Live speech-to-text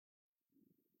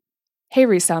Hey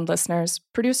Resound listeners,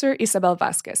 producer Isabel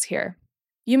Vasquez here.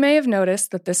 You may have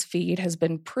noticed that this feed has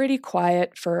been pretty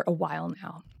quiet for a while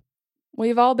now.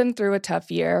 We've all been through a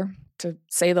tough year, to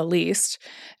say the least,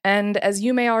 and as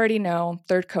you may already know,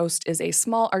 Third Coast is a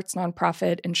small arts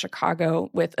nonprofit in Chicago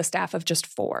with a staff of just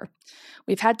 4.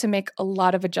 We've had to make a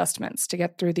lot of adjustments to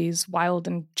get through these wild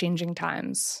and changing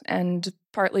times, and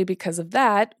partly because of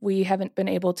that, we haven't been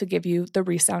able to give you the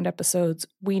Resound episodes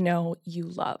we know you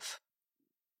love.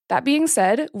 That being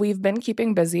said, we've been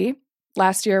keeping busy.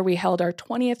 Last year, we held our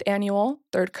 20th annual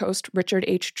Third Coast Richard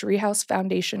H. Driehaus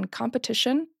Foundation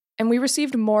competition, and we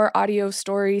received more audio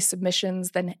story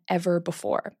submissions than ever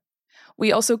before.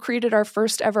 We also created our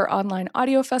first ever online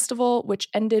audio festival, which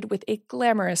ended with a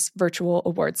glamorous virtual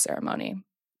awards ceremony.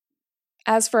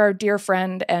 As for our dear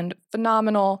friend and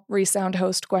phenomenal Resound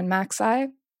host Gwen Macsai,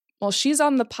 well, she's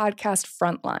on the podcast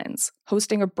Frontlines,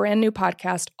 hosting a brand new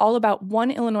podcast all about one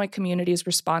Illinois community's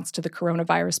response to the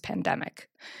coronavirus pandemic.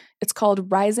 It's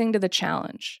called Rising to the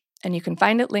Challenge, and you can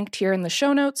find it linked here in the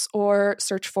show notes or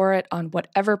search for it on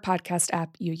whatever podcast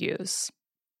app you use.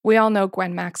 We all know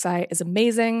Gwen Macsai is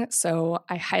amazing, so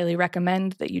I highly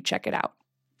recommend that you check it out.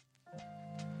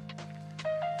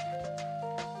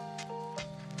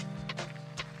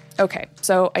 Okay,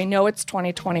 so I know it's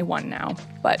 2021 now,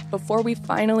 but before we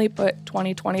finally put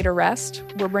 2020 to rest,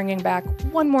 we're bringing back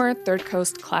one more Third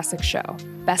Coast classic show,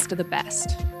 Best of the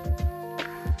Best.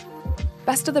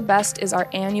 Best of the Best is our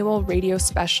annual radio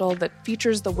special that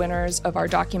features the winners of our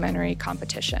documentary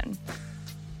competition.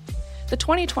 The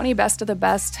 2020 Best of the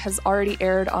Best has already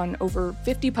aired on over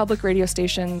 50 public radio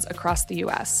stations across the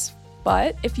U.S.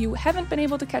 But if you haven't been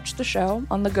able to catch the show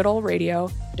on the good old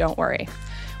radio, don't worry.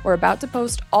 We're about to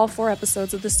post all 4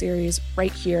 episodes of the series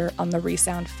right here on the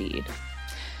Resound feed.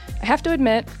 I have to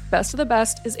admit, Best of the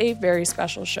Best is a very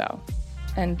special show.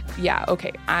 And yeah,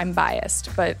 okay, I'm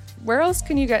biased, but where else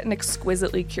can you get an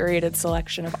exquisitely curated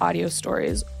selection of audio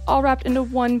stories all wrapped into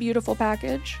one beautiful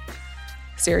package?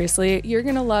 Seriously, you're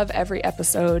gonna love every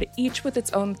episode, each with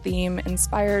its own theme,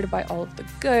 inspired by all of the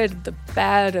good, the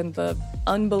bad, and the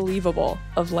unbelievable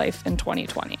of life in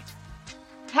 2020.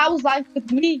 How's life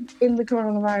with me in the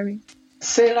coronavirus?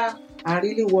 Sarah, I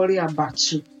really worry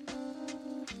about you.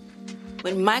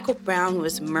 When Michael Brown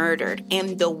was murdered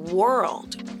and the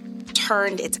world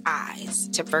turned its eyes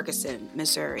to Ferguson,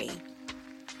 Missouri,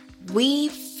 we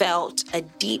felt a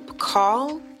deep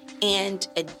call and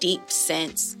a deep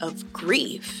sense of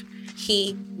grief.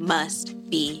 He must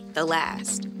be the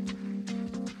last.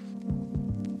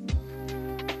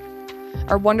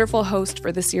 Our wonderful host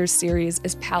for this year's series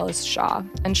is Palace Shaw,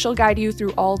 and she'll guide you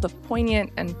through all the poignant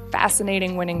and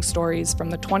fascinating winning stories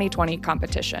from the 2020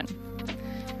 competition.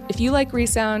 If you like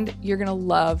Resound, you're going to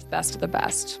love Best of the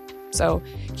Best. So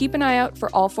keep an eye out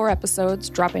for all 4 episodes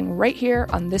dropping right here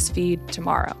on this feed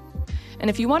tomorrow. And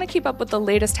if you want to keep up with the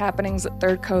latest happenings at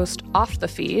Third Coast off the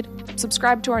feed,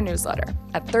 subscribe to our newsletter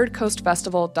at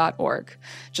thirdcoastfestival.org.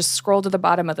 Just scroll to the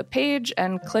bottom of the page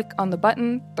and click on the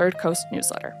button Third Coast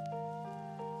Newsletter.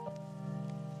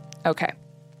 Okay,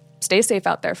 stay safe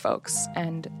out there, folks,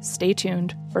 and stay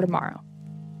tuned for tomorrow.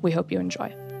 We hope you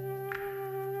enjoy.